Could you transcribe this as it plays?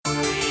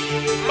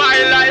My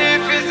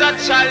life is a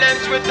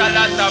challenge with a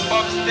lot of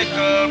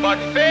obstacles, but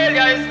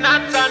failure is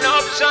not an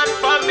option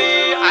for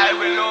me. I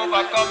will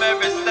overcome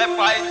every step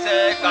I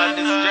take on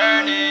this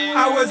journey.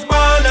 I was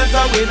born as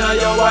a winner,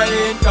 yo, I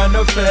ain't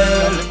gonna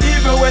fail.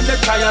 Even when the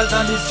trials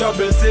and these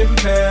troubles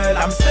impel,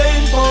 I'm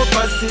staying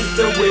focused is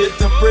the way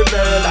to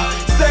prevail.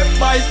 Step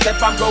by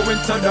step I'm going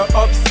to the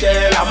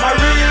upscale. I'm a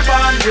real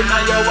born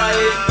winner, yo, I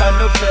ain't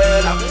gonna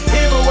fail.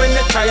 Even when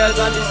the trials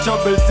and these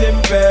troubles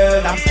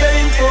impel, I'm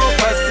staying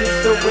focused is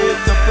the way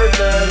to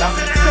prevail.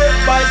 Step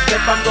by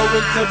step I'm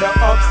going to the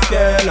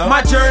upscale.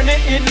 My journey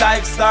in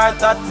life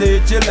starts at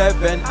age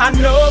 11. I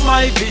know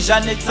my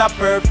vision, it's a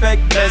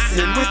perfect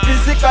blessing. With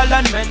physical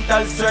and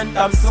mental strength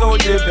I'm so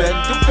driven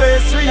to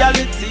face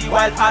reality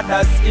while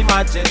others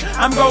imagine.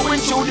 I'm going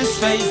through these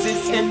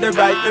phases in the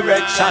right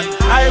direction.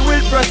 I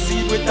will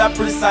proceed with a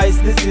precise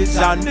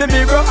decision. The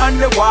mirror on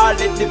the wall,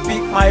 it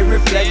depict my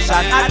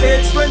reflection. At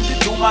age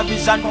 22 my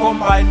vision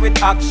combined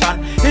with action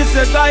is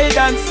a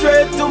guidance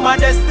straight to my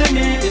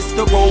destiny. Is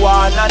to go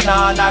on and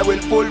on, I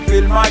will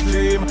fulfill my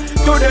dream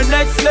to the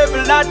next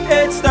level at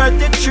age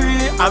 33.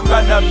 I'm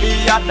gonna be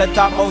at the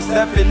top most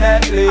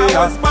definitely. I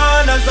was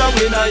born as a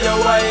winner, yo,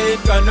 I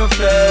ain't gonna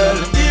fail.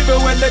 Even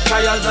when the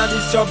trials and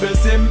these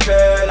troubles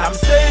impel, I'm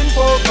staying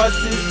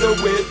focused is the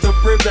way to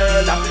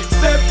prevail.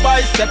 Step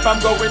by step I'm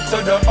going to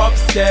the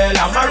upscale.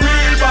 I'm a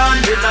real born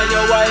winner,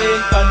 yo, I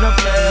ain't gonna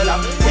fail.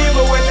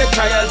 Even when the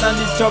trials and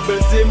these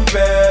troubles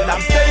impel,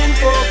 I'm staying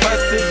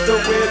focused is the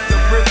way to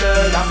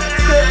prevail.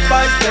 Step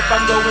by step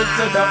I'm going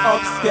to the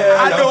upscale.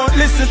 I don't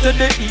listen to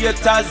the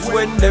haters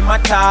when them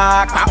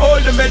attack. I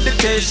hold the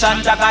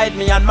meditation that guide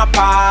me on my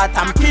path.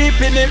 I'm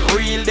keeping it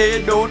real,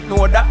 they don't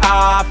know the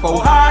half. How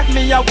hard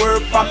me I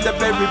work from the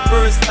very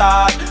first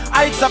start.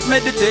 Heights of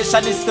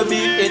meditation is to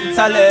be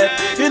intellect.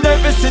 In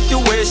every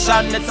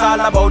situation it's all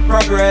about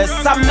progress.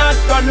 I'm not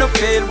gonna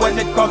fail when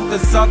it comes to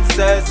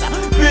success.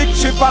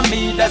 Victory for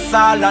me, that's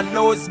all I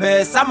know's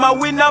best. I'm a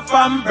winner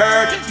from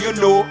birth, you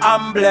know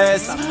I'm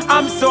blessed.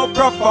 I'm so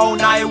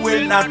profound, I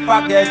will not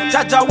forget.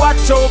 Jaja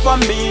watch over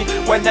me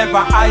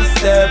whenever I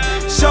step.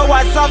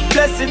 Showers of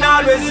blessing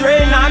always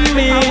rain on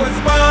me. I was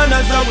born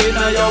as a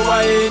winner, yo,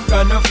 I ain't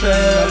gonna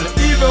fail.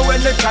 Even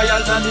when the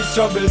trials and these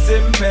troubles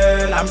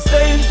impel, I'm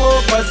staying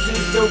focused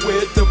is the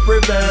way to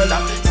prevail.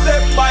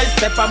 Step by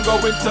step I'm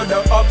going to the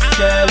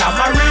upscale. I'm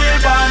a real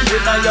born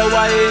winner, yo,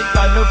 I ain't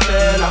gonna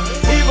fail.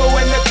 Even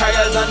when the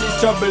trials and these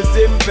troubles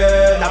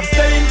impel, I'm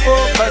staying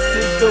focused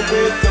is the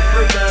way to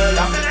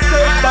prevail.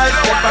 Step by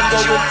step I'm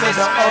going to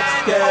the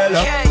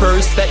upscale.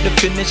 First at the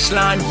finish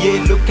line,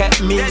 yeah, look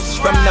at me.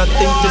 From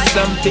nothing to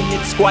something,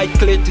 it's quite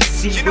clear to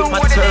see. With my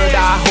third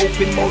eye, hope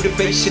and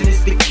motivation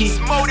is the key.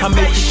 I'm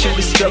making sure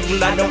the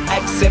struggle, I don't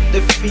accept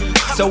defeat.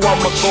 So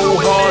I'ma go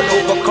hard,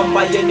 overcome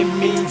by any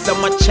means.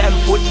 I'm a champ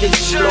with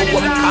this flow,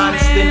 I'm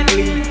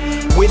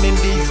constantly winning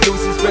these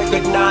losers,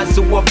 recognize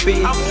who I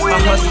be. I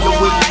hustle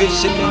with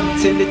vision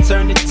until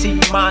eternity.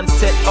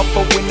 Mindset of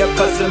a winner,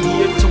 cause I'm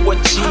here to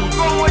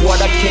achieve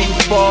what I came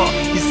for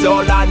is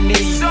all I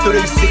need.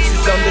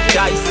 36s on the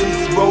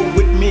dice, roll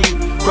with me.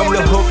 From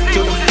the hook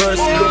to the first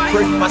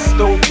blueprint, my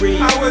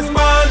story. I was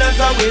born as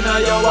a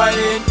winner, yo, I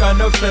ain't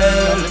gonna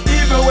fail.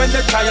 Even when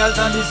the trials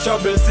and these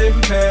troubles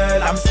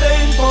impel, I'm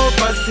staying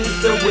focused is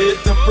the way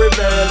to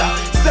prevail.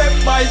 Step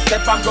by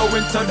step I'm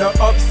going to the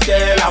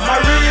upscale. I'm a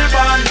real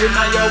born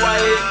winner, yo,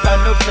 I ain't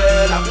gonna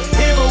fail.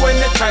 Even when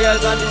the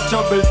trials and these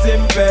troubles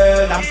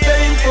impel, I'm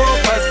staying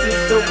focused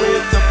is the way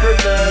to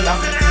prevail.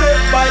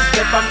 Step by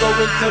step I'm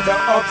going to the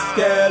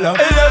upscale.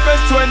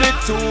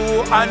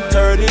 11, 22 and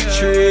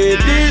 33.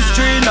 These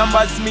three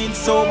numbers mean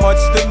so much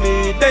to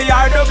me. They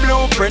are the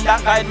blueprint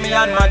that guide me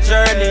on my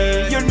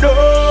journey. You know,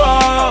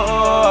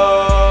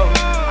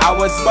 I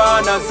was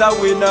born as a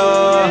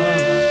winner,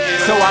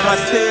 so I'ma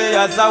stay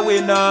as a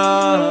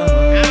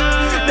winner.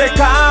 They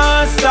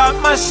can't stop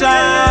my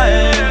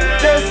shine.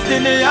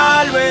 Destiny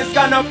always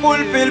gonna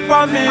fulfill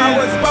for me. I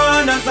was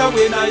born as a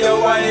winner,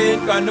 yo, I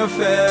ain't gonna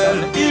fail.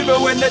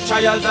 Even when the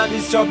trials and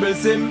these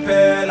troubles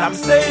impel, I'm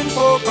staying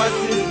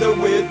focused is the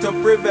way to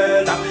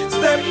prevail.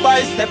 Step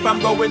by step I'm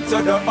going to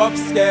the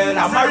upscale.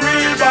 I'm a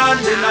real born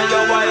winner,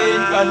 yo, I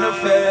ain't gonna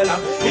fail.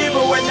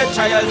 Even when the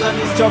trials and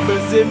these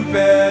troubles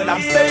impel,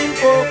 I'm staying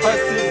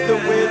focused is the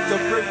way to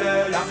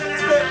prevail.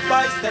 Step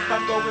by step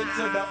I'm going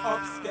to the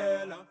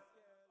upscale.